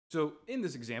So in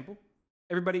this example,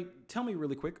 everybody tell me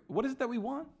really quick, what is it that we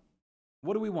want?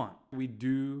 What do we want? We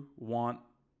do want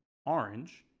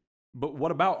orange, but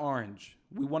what about orange?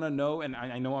 We want to know, and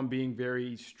I know I'm being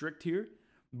very strict here,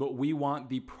 but we want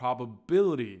the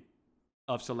probability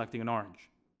of selecting an orange,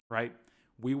 right?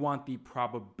 We want the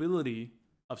probability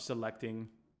of selecting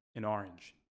an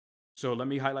orange. So let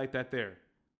me highlight that there.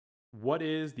 What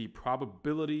is the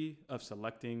probability of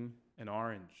selecting an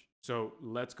orange? So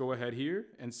let's go ahead here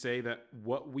and say that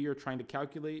what we are trying to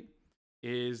calculate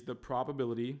is the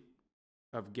probability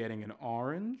of getting an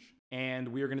orange, and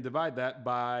we are going to divide that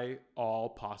by all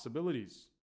possibilities.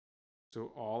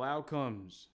 So all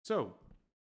outcomes. So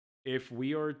if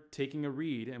we are taking a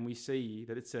read and we say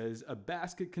that it says a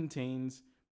basket contains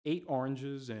 8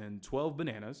 oranges and 12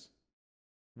 bananas,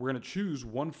 we're going to choose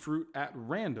one fruit at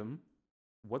random.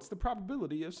 What's the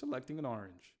probability of selecting an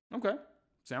orange? Okay,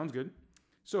 sounds good.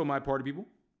 So my party people,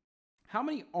 how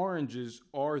many oranges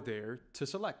are there to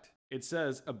select? It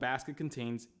says a basket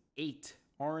contains 8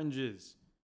 oranges.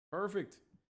 Perfect.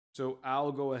 So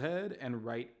I'll go ahead and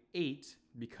write 8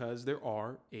 because there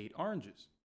are 8 oranges.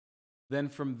 Then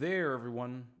from there,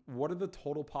 everyone, what are the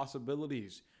total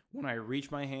possibilities? When I reach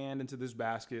my hand into this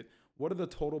basket, what are the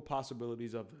total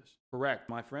possibilities of this? Correct,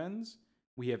 my friends.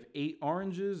 We have 8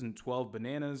 oranges and 12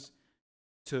 bananas.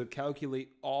 To calculate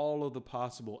all of the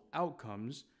possible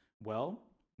outcomes, well,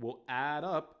 we'll add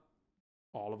up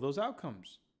all of those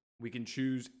outcomes. We can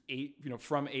choose 8,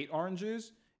 from 8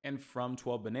 oranges and from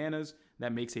 12 bananas.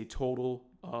 That makes a total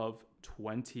of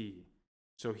 20.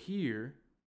 So here,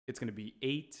 it's going to be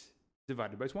 8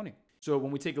 divided by 20. So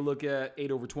when we take a look at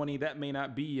 8 over 20, that may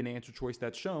not be an answer choice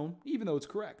that's shown, even though it's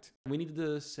correct. We need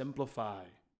to simplify.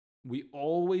 We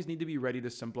always need to be ready to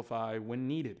simplify when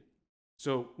needed.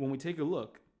 So when we take a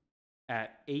look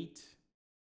at 8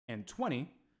 and 20,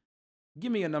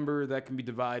 give me a number that can be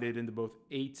divided into both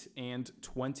 8 and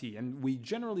 20. And we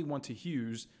generally want to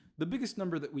use the biggest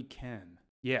number that we can.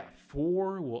 Yeah,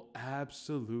 4 will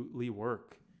absolutely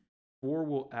work. 4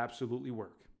 will absolutely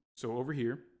work. So over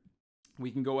here,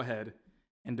 we can go ahead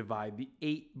and divide the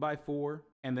 8 by 4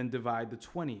 and then divide the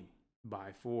 20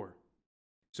 by 4.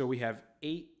 So we have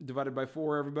 8 divided by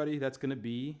 4, everybody, that's going to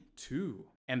be 2.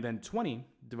 And then 20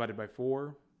 divided by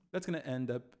 4, that's going to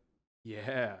end up,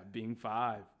 being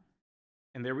 5.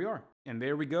 And there we are. And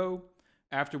there we go.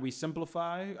 After we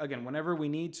simplify, again, whenever we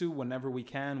need to, whenever we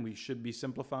can, we should be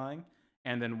simplifying.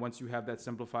 And then once you have that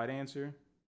simplified answer,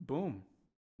 boom,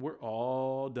 we're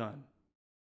all done.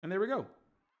 And there we go.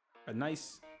 A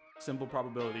nice, simple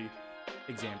probability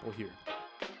example here.